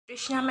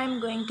Krishna, I am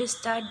going to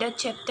start the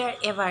chapter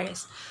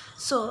Everest.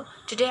 So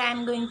today I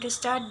am going to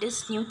start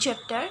this new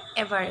chapter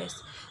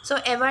Everest. So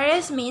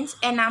Everest means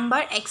a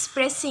number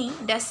expressing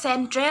the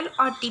central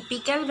or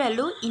typical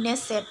value in a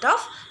set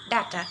of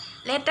data.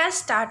 Let us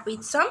start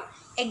with some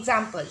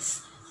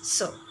examples.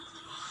 So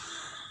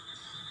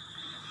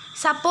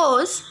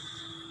suppose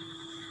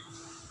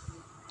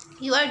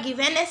you are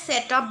given a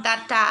set of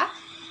data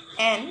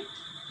and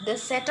the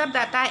set of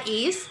data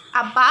is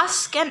a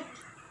bus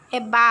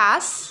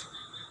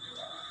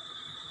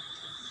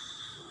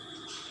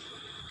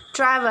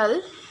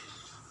travel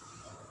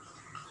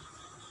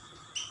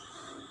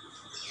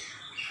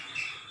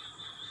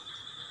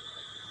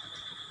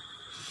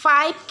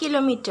 5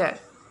 kilometer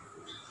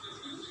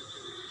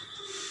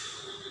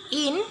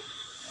in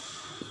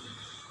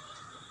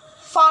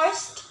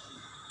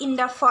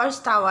the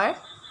first hour,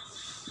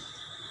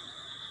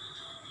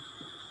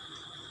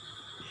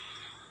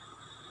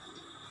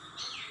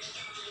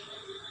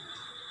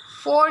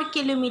 four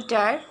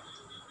kilometer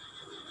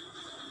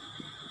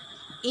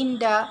in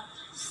the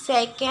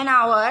second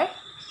hour,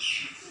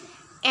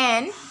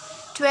 and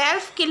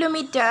 12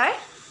 kilometer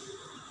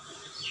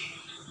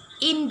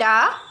in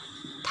the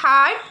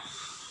third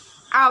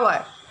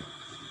hour.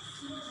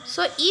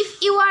 So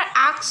if you are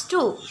asked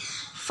to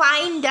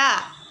find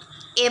the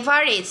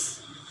average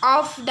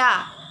of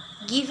the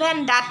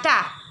given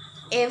data,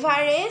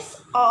 average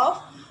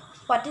of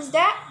what is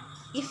the,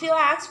 if you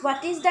ask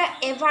what is the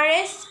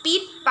average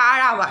speed per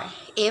hour,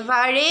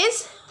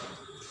 average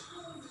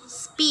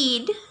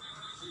speed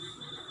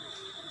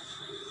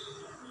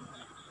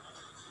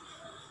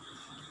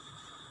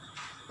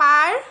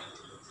per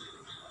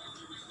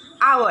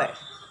hour.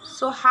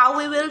 So how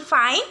we will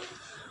find?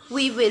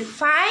 We will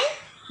find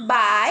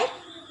by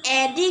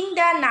adding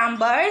the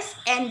numbers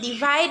and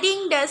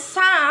dividing the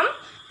sum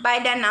by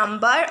the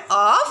number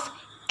of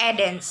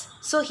addends.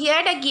 So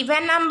here the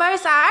given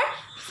numbers are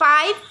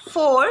 5,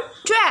 4,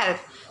 12.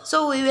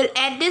 So we will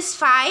add this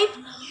 5,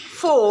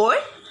 4,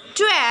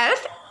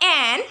 12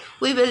 and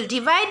we will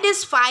divide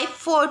this 5,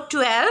 4,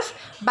 12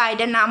 by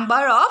the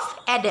number of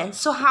addends.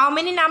 So how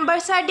many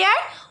numbers are there?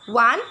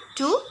 1,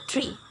 2,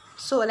 3.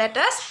 So let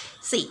us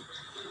see.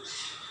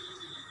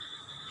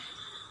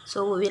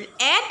 So we will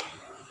add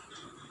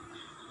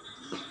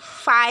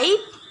 5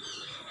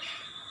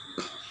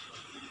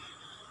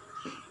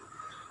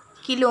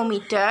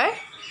 kilometer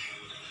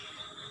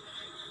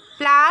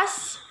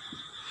plus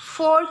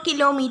 4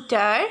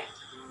 kilometer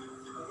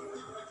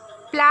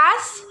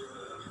plus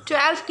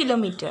 12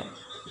 kilometer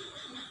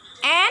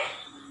and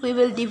we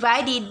will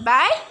divide it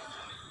by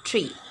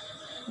 3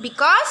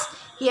 because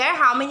here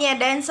how many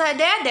addends are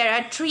there? There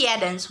are 3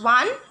 addends.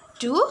 1,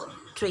 2,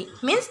 3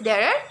 means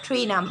there are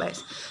 3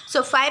 numbers.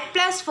 So 5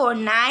 plus 4,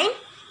 9.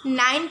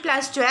 9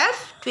 plus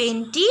 12,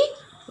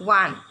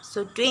 21.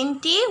 So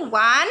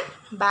 21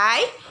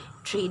 by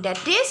 3,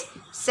 that is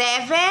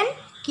 7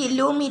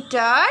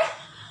 kilometer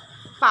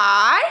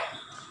per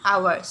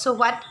hour. So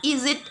what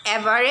is it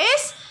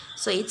average?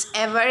 So its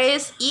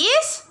average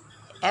is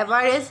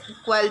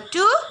equal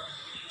to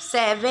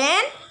 7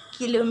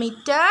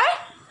 kilometer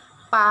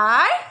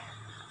per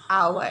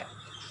hour.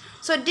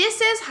 So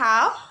this is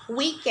how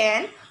we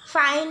can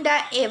find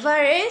the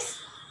average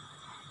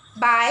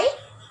by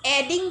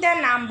adding the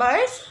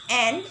numbers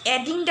and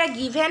adding the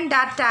given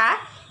data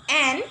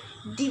and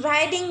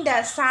dividing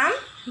the sum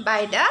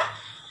by the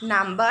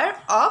number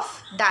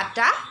of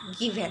data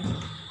given.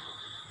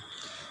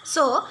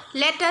 So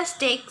let us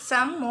take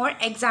some more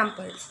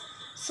examples.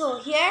 So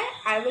here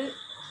I will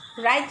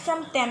write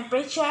some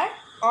temperature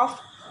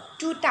of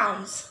 2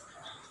 towns.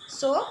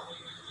 So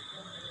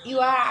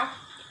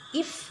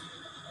if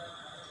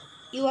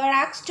you are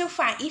asked to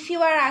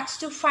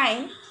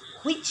find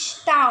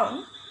which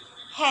town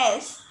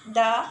has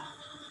the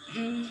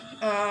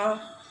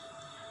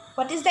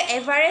what is the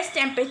average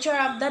temperature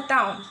of the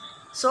town.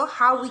 So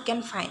how we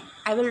can find?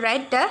 I will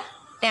write the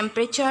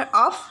temperature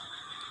of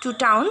 2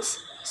 towns.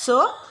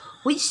 So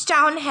which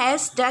town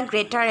has the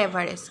greater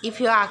average if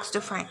you are asked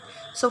to find?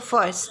 So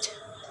first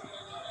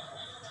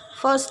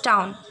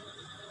town.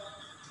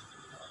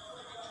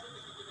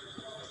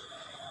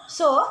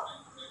 So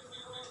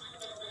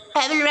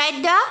I will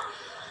write the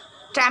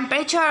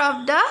temperature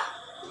of the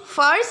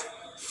first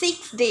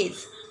 6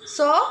 days.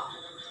 So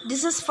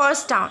this is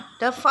first town.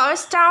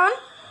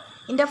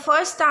 In the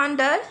first town,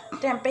 the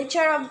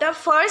temperature of the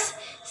first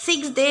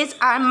 6 days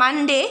are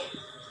Monday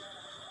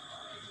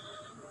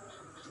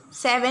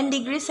 7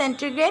 degrees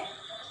centigrade,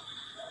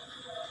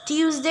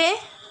 Tuesday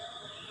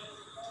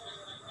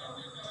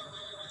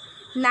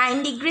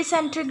 9 degrees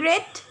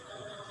centigrade,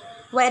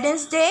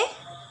 Wednesday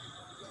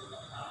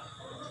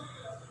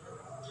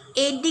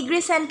 8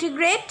 degrees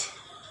centigrade,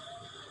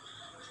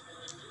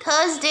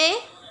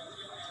 Thursday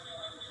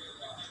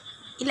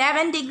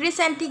 11 degrees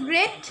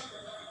centigrade,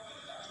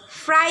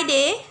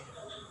 Friday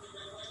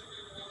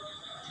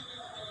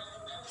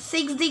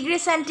 6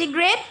 degrees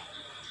centigrade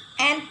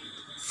and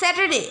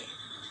Saturday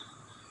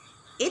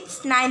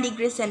it's 9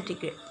 degrees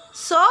centigrade.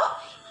 So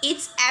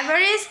its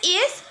average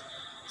is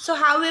So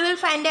how we will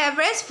find the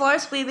average?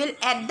 First we will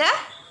add the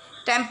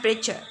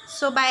temperature.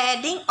 So by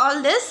adding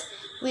all this,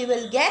 we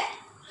will get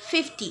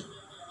 50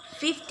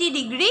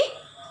 degree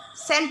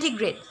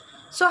centigrade.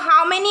 So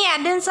how many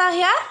addends are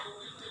here?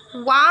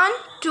 1,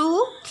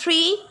 2,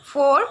 3,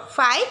 4,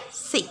 5,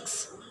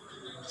 6.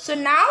 So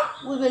now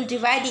we will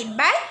divide it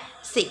by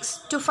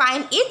 6 to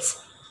find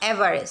its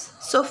average.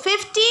 So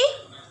 50,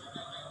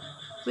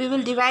 we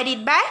will divide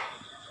it by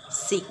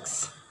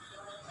 6.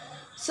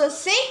 So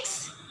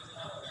 6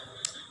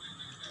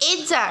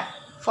 8s are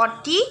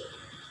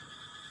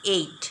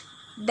 48.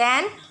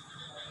 Then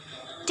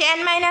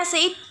 10 minus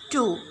 8,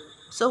 2.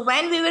 So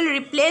when we will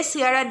replace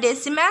here a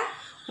decimal,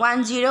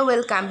 1 0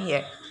 will come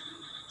here.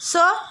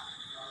 So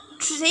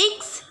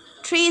 6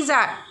 3s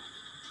are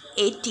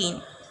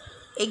 18.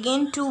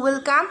 Again 2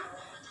 will come,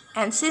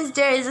 and since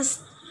there is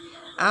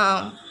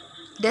a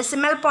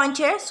decimal point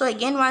here, so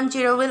again 1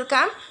 0 will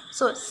come.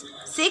 So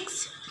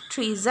 6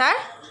 3s are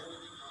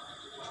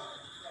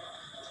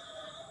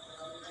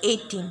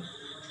 18.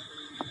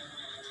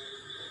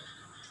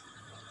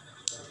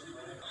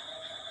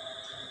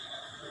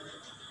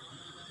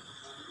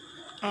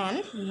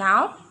 And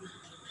now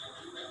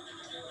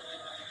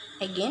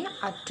again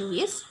our 2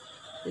 is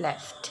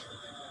left.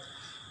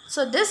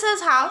 So this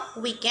is how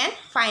we can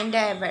find the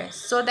average.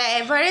 So the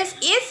average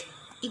is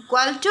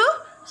equal to,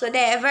 so the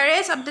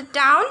average of the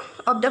town,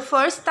 of the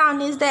first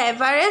town, is the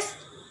average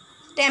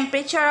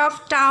temperature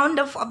of town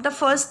of the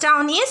first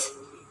town is,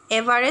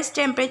 average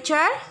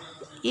temperature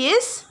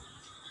is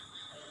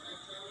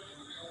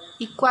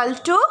equal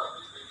to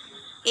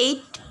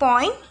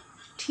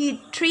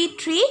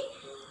 8.33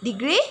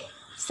 degree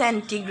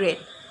centigrade.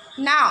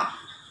 Now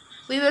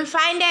we will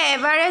find the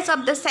average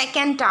of the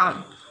second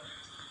town.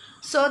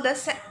 So the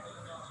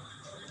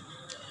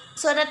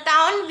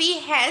town V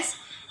has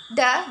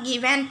the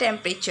given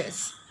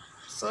temperatures.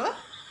 So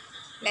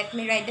let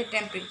me write the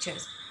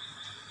temperatures.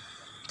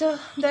 The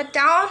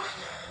town,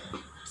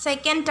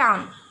 second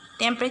town,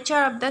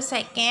 temperature of the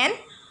second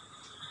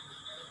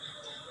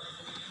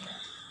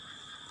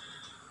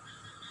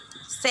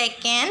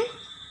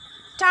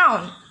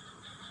town.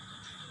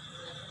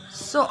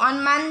 So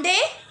on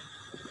Monday,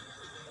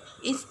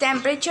 its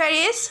temperature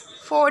is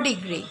 4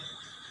 degree.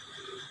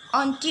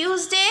 On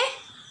Tuesday,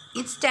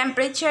 its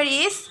temperature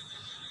is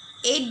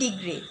 8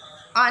 degree.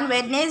 On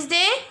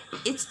Wednesday,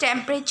 its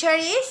temperature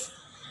is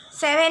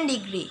 7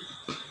 degree.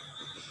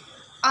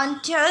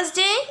 On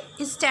Thursday,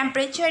 its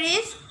temperature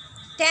is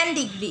 10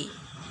 degree.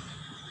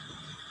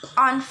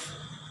 On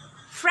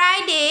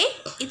Friday,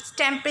 its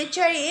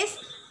temperature is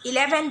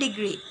 11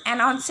 degree.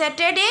 And on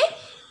Saturday,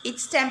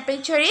 its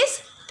temperature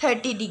is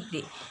 30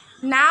 degree.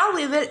 Now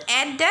we will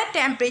add the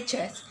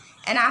temperatures,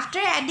 and after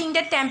adding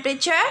the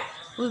temperature,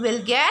 we will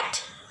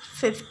get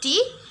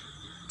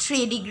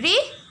 53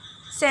 degree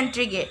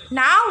centigrade.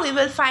 Now we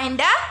will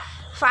find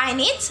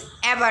its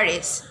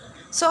average.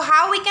 So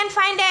how we can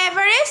find the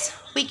average?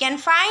 We can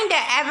find the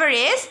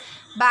average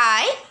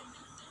by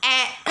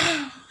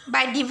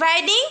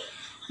dividing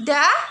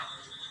the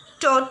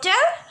total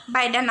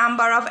by the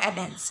number of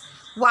addends.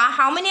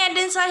 How many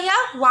addends are here?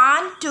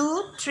 1,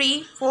 2,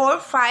 3, 4,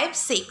 5,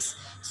 6.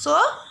 So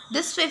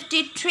this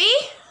 53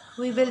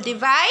 we will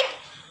divide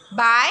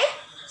by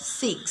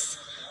 6.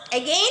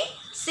 Again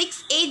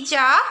 6 8s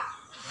are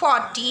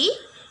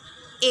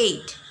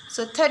 48.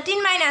 So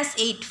 13 minus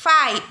 8,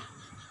 5.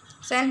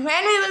 So and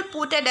when we will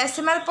put a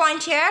decimal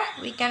point here,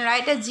 we can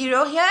write a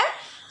 0 here.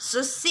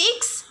 So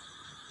 6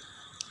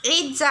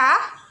 8s are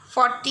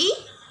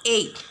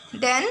 48.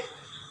 Then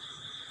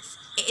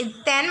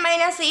 10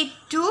 minus 8,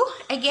 2.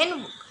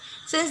 Again,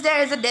 since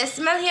there is a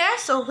decimal here,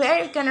 so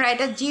where you can write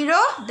a 0,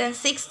 then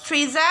 6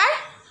 3s are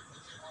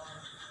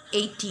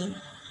 18.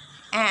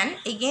 And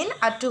again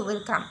a 2 will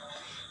come.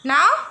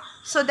 Now,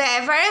 so the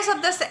average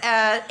of the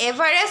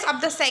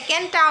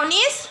second town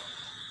is,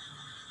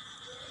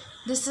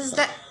 this is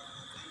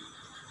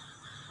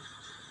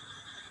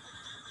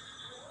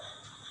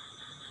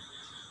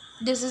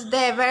the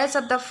average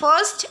of the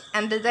first,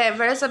 and the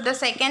average of the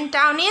second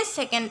town is,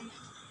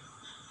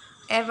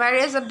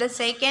 average of the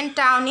second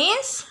town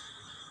is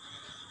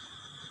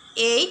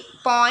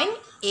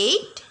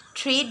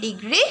 8.83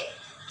 degree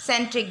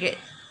centigrade.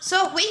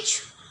 So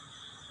which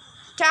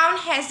town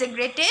has the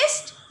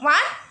greatest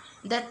one?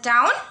 The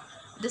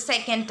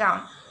second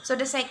town. So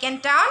the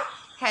second town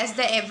has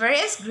the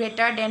average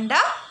greater than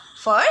the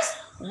first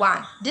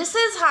one. This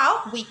is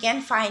how we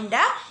can find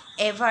the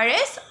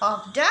average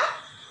of the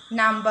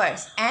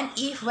numbers, and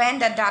if when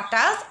the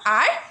data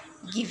are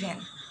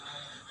given.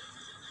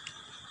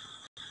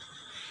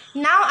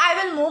 Now I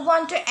will move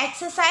on to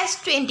exercise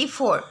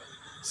 24.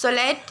 So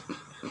let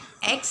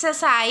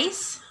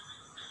exercise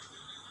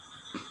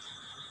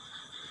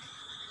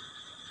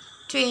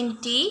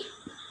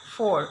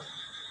 24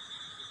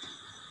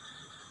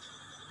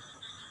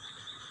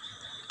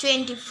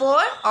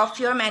 of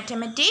your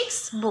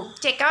mathematics book.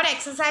 Take out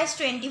exercise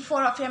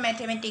 24 of your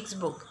mathematics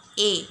book.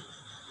 A.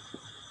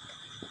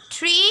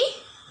 3,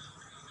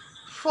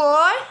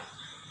 4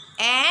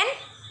 and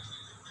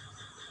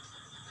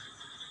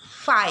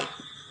 5.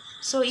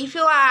 So if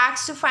you are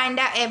asked to find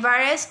the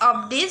average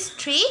of these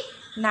three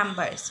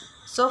numbers.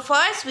 So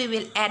first we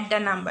will add the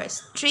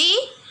numbers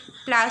 3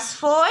 plus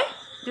 4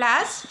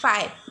 plus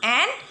 5,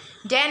 and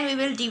then we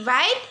will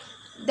divide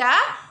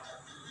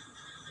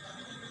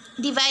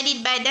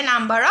it by the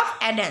number of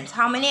addends.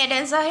 How many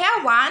addends are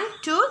here? 1,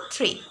 2,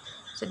 3.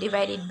 So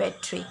divide it by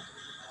 3.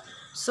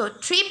 So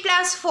 3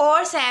 plus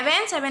 4,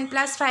 7. 7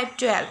 plus 5,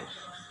 12.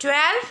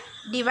 12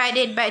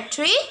 divided by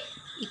 3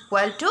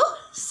 equal to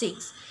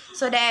 6.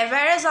 So the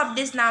average of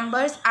these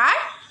numbers are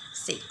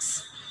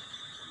 6.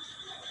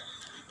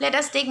 Let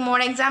us take more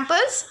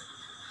examples.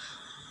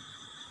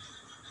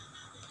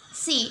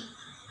 See.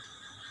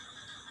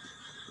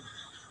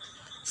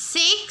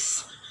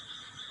 6,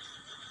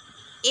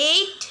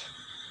 8,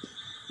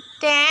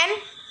 10,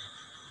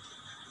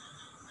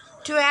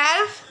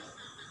 12,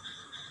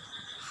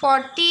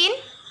 14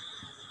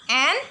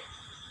 and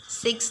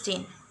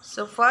 16.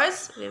 So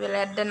first we will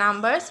add the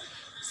numbers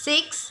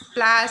 6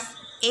 plus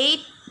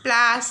 8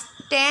 plus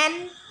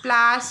 10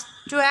 plus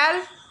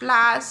 12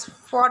 plus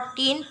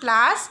 14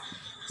 plus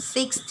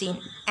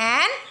 16,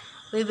 and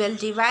we will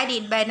divide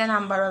it by the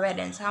number of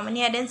addends. How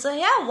many addends are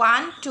here?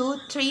 1, 2,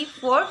 3,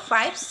 4,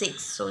 5,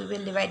 6. So we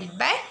will divide it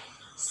by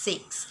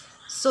 6.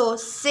 So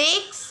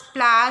 6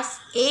 plus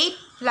 8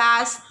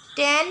 plus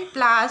 10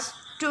 plus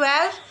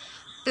 12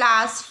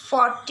 plus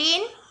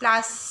 14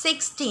 plus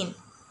 16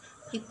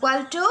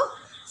 equal to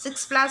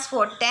 6 plus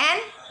 4, 10,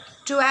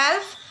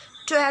 12,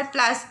 12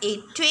 plus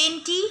 8,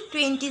 20,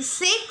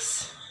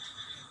 26,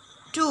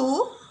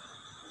 2,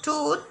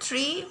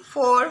 3,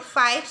 4,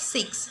 5,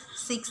 6,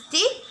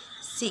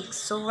 66.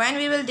 So when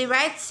we will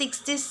divide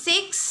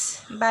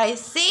 66 by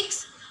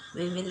 6,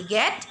 we will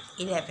get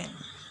 11.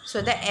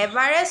 So the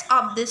average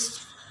of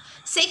this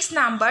 6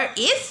 number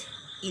is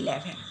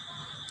 11.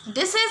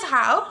 This is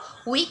how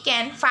we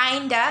can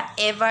find the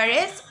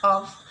average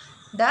of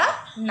the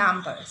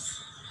numbers.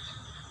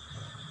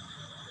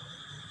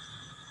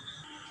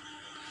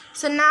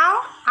 So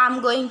now I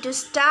am going to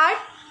start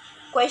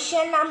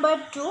question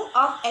number 2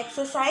 of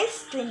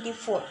exercise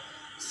 24.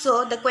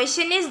 So the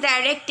question is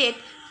directed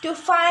to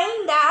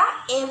find the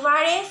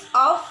average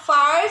of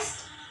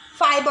first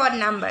 5 odd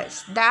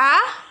numbers. The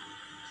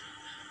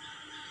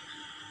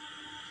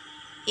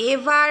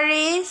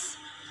average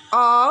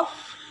of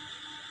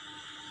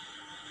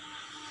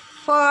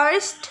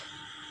first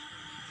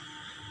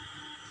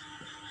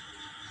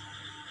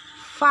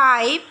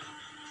 5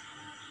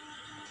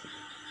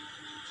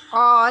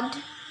 odd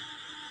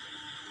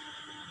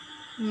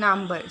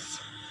numbers.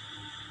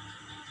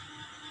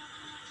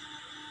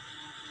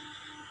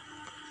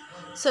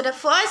 So the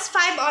first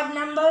 5 odd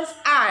numbers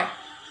are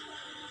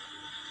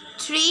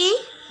 3,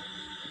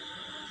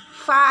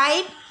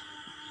 5,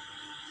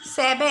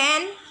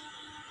 7,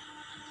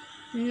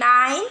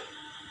 9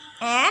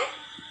 and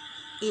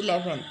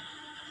 11.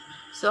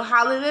 So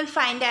how we will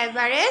find the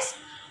average?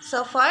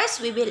 So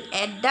first we will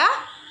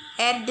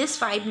add these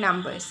 5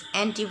 numbers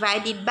and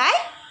divide it by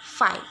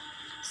 5.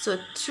 So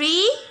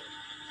 3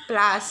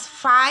 plus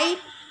 5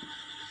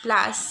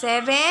 plus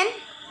 7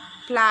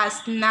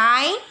 plus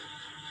 9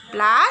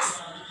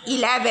 plus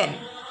 11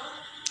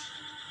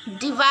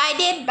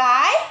 divided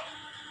by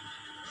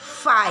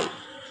 5.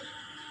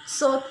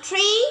 So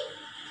 3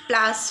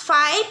 plus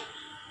 5,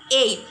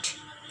 8.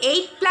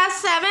 8 plus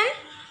 7,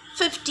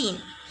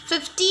 15.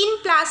 15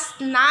 plus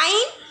 9,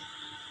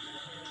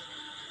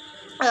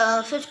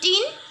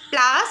 15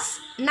 plus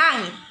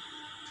 9.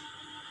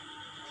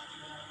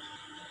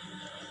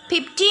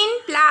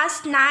 15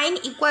 plus 9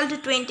 equal to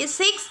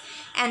 26,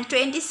 and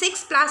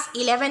 26 plus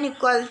 11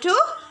 equal to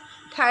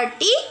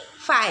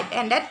 35,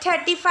 and that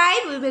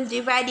 35 we will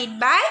divide it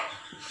by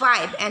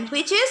 5, and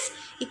which is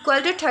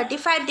equal to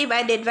 35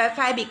 divided by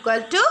 5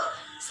 equal to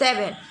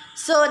 7.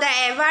 So the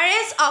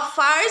average of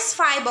first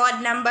 5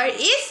 odd number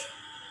is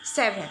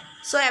 7.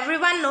 So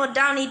everyone note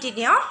down it in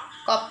your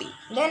copy.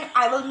 Then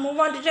I will move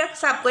on to the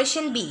sub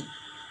question B.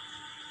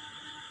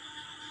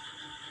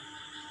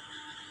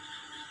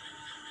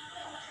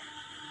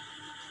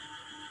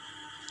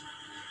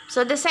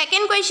 So the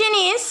second question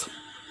is,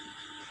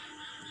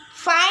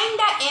 find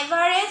the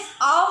average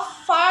of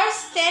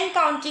first 10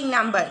 counting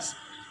numbers.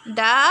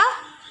 The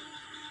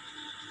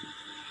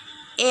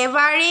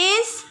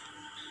average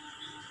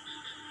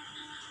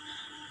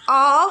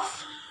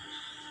of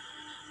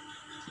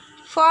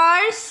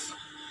first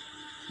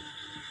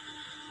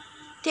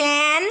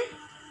 10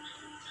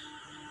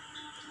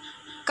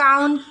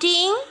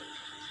 counting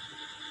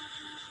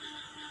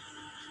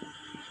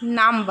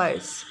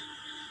numbers.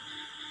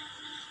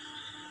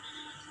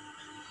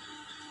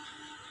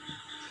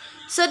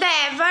 So the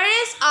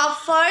average of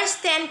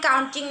first 10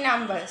 counting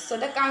numbers. So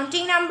the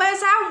counting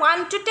numbers are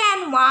 1 to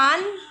 10.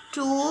 1,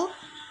 2,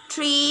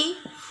 3,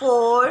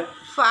 4,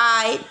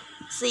 5,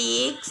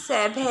 6,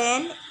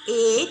 7,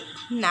 8,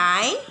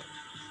 9,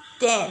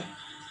 10.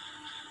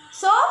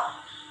 So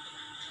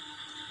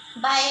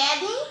by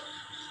adding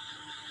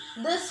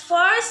this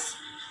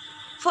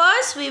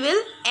first we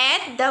will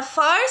add the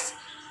first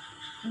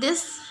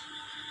this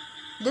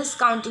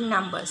counting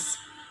numbers.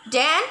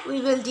 Then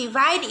we will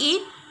divide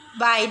it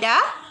by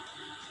the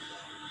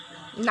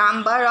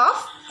number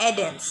of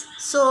addends.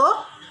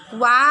 So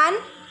 1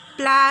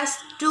 plus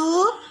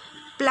 2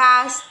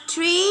 plus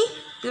 3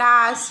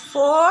 plus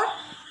 4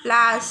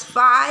 plus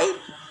 5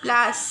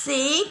 plus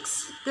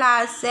 6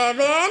 plus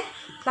 7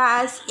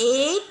 plus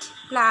 8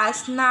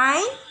 plus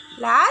 9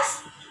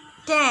 plus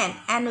 10,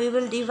 and we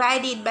will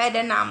divide it by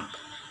the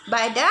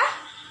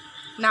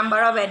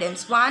number of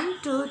addends. 1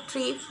 2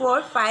 3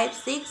 4 5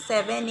 6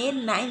 7 8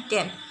 9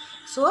 10.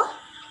 So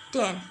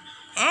 10.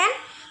 And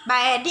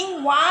by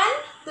adding 1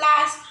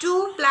 plus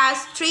 2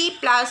 plus 3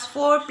 plus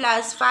 4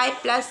 plus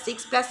 5 plus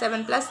 6 plus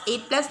 7 plus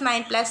 8 plus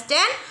 9 plus 10,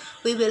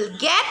 we will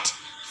get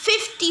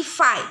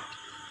 55.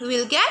 We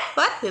will get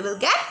what? We will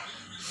get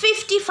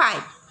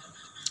 55.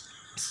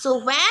 So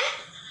when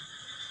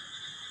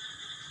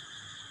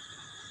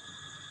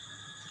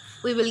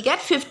we will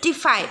get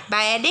 55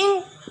 by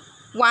adding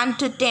 1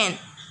 to 10.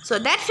 So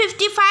that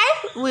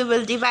 55 we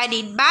will divide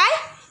it by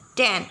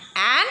 10,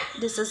 and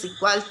this is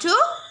equal to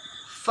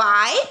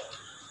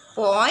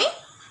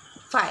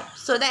 5.5.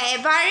 So the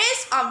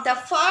average of the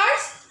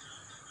first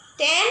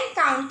 10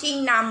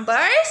 counting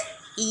numbers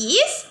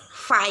is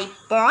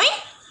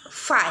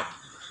 5.5.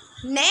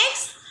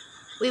 Next,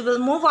 we will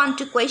move on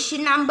to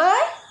question number.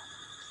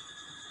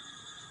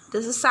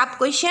 This is sub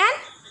question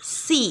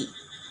C.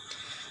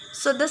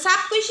 So the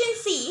sub question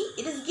C,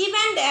 it is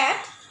given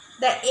that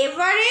the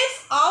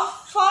average of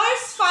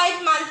first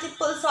 5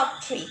 multiples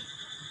of 3.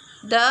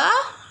 The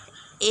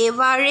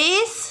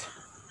average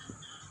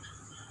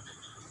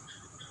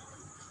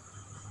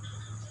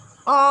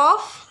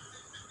of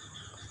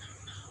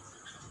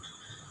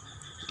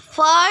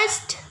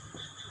first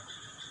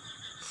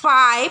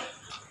 5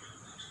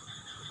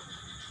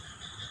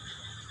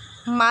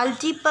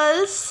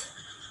 multiples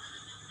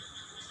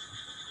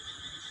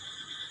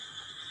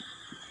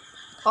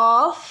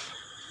of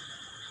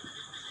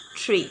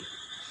 3.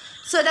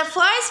 So the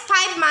first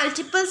 5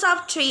 multiples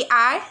of 3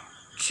 are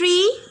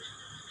 3,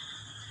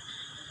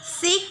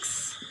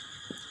 6,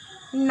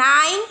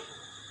 9,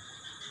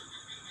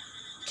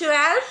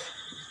 12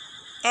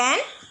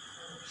 and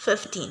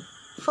 15.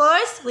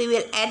 First we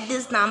will add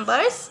these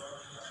numbers.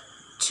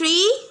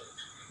 3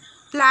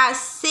 plus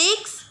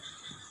 6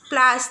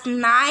 plus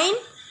 9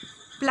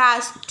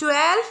 plus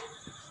 12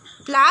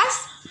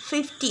 plus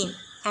 15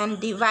 and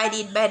divide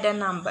it by the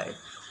number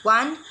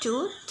 1,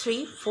 2,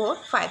 3, 4,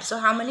 5. So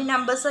how many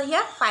numbers are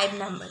here? 5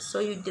 numbers. So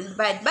you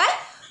divide by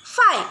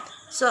 5.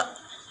 So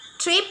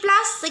 3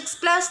 plus 6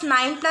 plus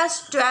 9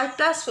 plus 12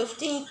 plus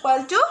 15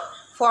 equal to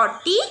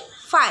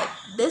 45.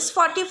 This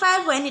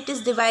 45, when it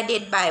is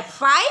divided by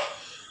 5,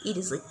 it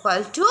is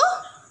equal to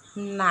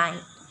 9.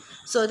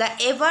 So the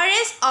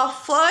average of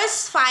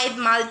first 5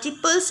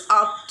 multiples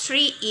of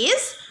 3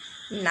 is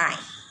 9.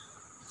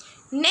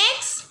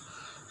 Next,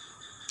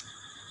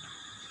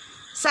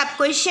 sub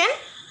question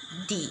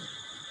D.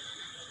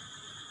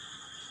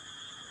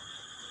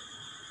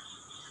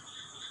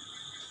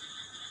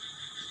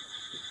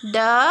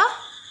 The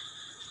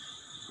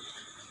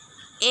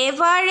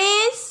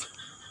average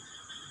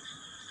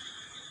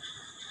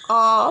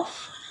of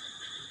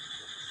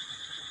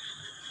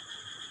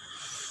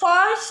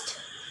first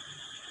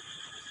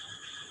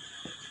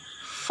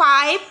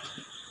 5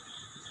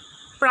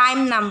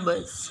 prime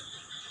numbers.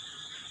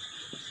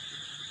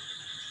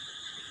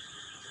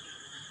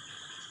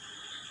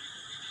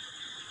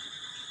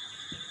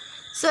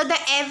 So the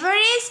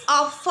average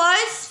of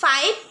first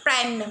 5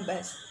 prime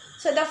numbers.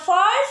 So the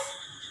first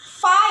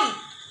 5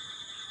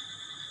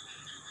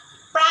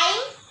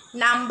 prime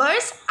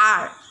numbers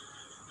are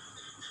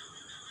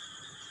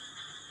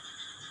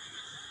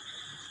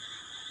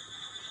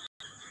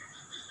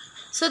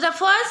So the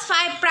first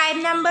 5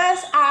 prime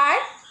numbers are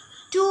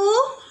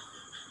 2,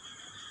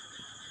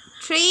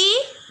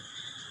 3,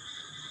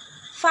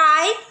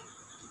 5,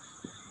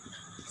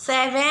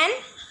 7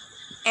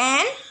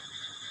 and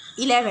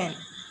 11.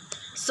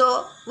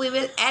 So we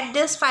will add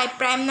these 5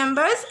 prime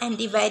numbers and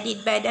divide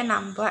it by the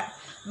number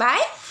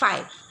by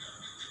 5.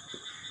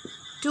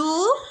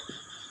 2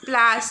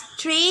 plus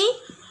 3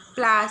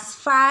 plus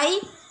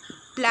 5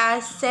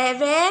 plus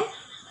 7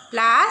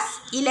 plus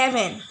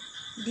 11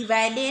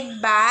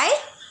 divided by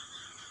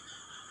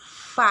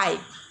 5.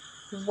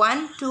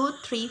 1, 2,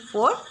 3,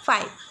 4,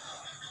 5.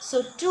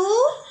 So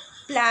 2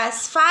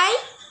 plus 5,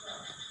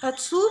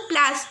 2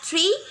 plus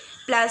 3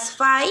 plus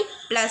 5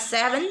 plus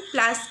 7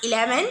 plus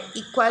 11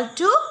 equal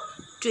to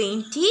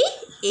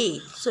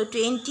 28. So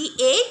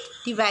 28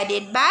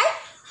 divided by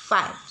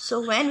 5. So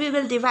when we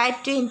will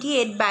divide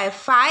 28 by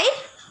 5,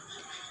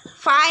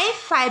 5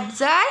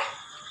 5s are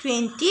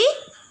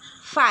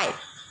 25.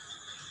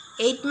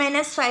 8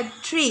 minus 5,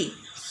 3.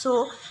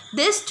 So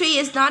this 3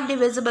 is not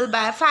divisible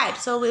by 5.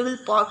 So we will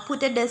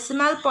put a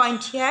decimal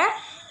point here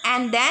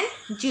and then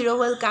 0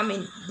 will come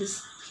in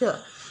this here.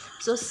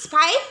 So 5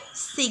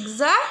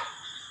 6 are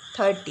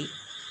 30.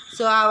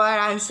 So our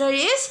answer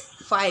is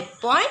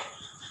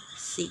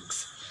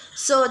 5.6.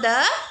 So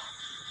the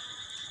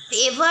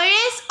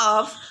average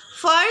of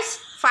first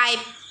 5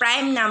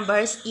 prime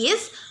numbers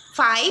is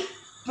 5.6.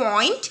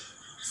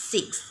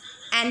 0.6.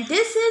 And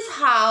this is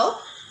how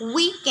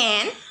we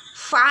can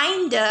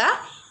find the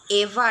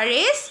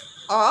average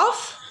of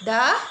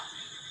the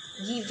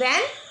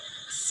given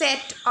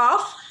set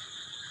of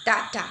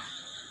data.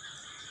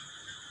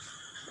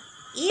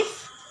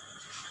 If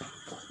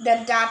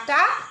the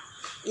data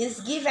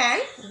is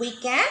given, we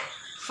can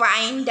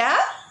find the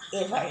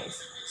average.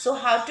 So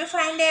how to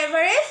find the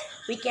average?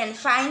 We can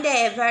find the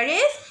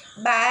average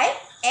by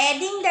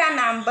adding the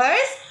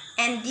numbers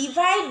and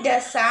divide the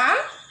sum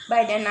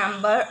by the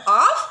number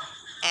of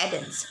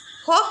addends.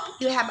 Hope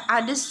you have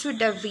understood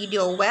the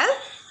video well.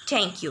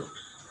 Thank you.